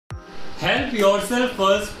Help yourself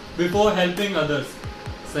first before helping others.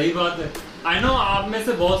 सही बात है। आई नो आप में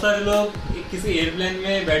से बहुत सारे लोग किसी एयरप्लेन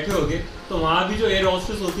में बैठे होंगे, तो वहां भी जो एयर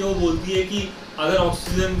होस्टेस होती है वो बोलती है कि अगर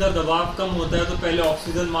ऑक्सीजन का दबाव कम होता है तो पहले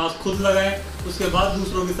ऑक्सीजन मास्क खुद लगाएं, उसके बाद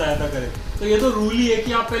दूसरों की सहायता करें। तो ये तो रूल ही है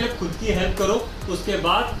कि आप पहले खुद की हेल्प करो, उसके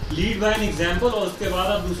बाद लीड बाय एन एग्जाम्पल, और उसके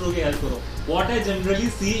बाद आप दूसरों की हेल्प करो। What I generally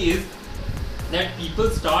see is that people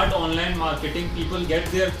start online marketing, people get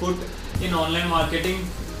their foot in online marketing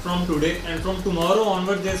from today and from tomorrow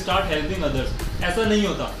onward they start helping others। ऐसा नहीं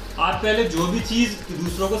होता। आप पहले जो भी चीज़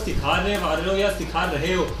दूसरों को सिखा रहे हो या सिखा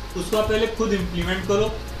रहे हो उसको आप पहले खुद इम्प्लीमेंट करो,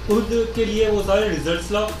 खुद के लिए वो सारे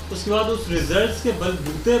रिजल्ट्स लाओ, उसके बाद उस रिजल्ट्स के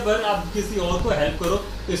बलबूते पर आप किसी और को हेल्प करो।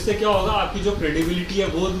 तो इससे क्या होगा, आपकी जो क्रेडिबिलिटी है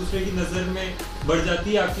वो दूसरे की नज़र में बढ़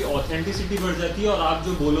जाती है, आपकी ऑथेंटिसिटी बढ़ जाती है और आप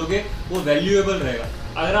जो बोलोगे वो वैल्यूएबल रहेगा।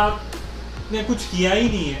 अगर आप ने कुछ किया ही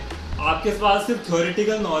नहीं है, आपके पास सिर्फ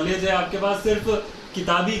थ्योरेटिकल नॉलेज है, आपके पास सिर्फ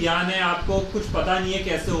किताबी ज्ञान है, आपको कुछ पता नहीं है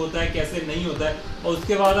कैसे होता है कैसे नहीं होता है, और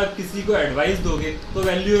उसके बाद आप किसी को एडवाइस दोगे तो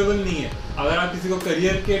वैल्यूएबल नहीं है। अगर आप किसी को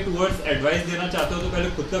करियर के टूवर्ड्स एडवाइस देना चाहते हो तो पहले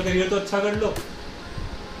खुद का करियर तो अच्छा कर लो।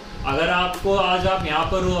 अगर आपको आज आप यहाँ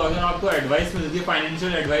पर हो, अगर आपको एडवाइस मिलती है,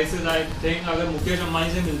 फाइनेंशियल एडवाइसेज आई थिंक अगर मुकेश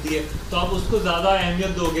अंबानी से मिलती है तो आप उसको ज़्यादा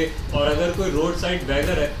अहमियत दोगे। और अगर कोई रोड साइड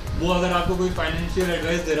बैगर है वो अगर आपको कोई फाइनेंशियल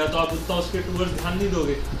एडवाइस दे रहा है तो आप उतना उसके टूवर्ड्स ध्यान नहीं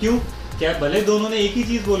दोगे। क्यों? क्या भले दोनों ने एक ही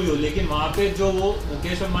चीज़ बोली हो, लेकिन वहाँ पे जो वो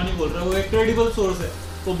मुकेश अंबानी बोल रहा है वो एक क्रेडिबल सोर्स है,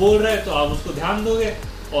 वो बोल रहा है तो आप उसको ध्यान दोगे,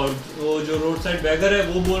 और वो जो रोड साइड बैगर है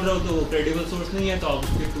वो बोल रहा हो तो वो क्रेडिबल सोर्स नहीं है तो आप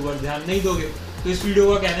उसके टूवर्ड्स ध्यान नहीं दोगे। तो इस वीडियो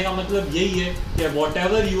का कहने का मतलब यही है कि what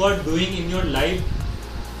ever you are doing in your life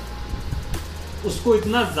उसको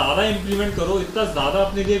इतना ज़्यादा इम्प्लीमेंट करो, इतना ज़्यादा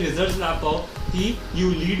अपने लिए रिजल्ट ला पाओ कि you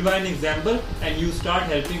lead by an example and you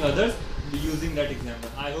start helping others using that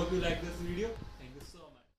example. I hope you like this video.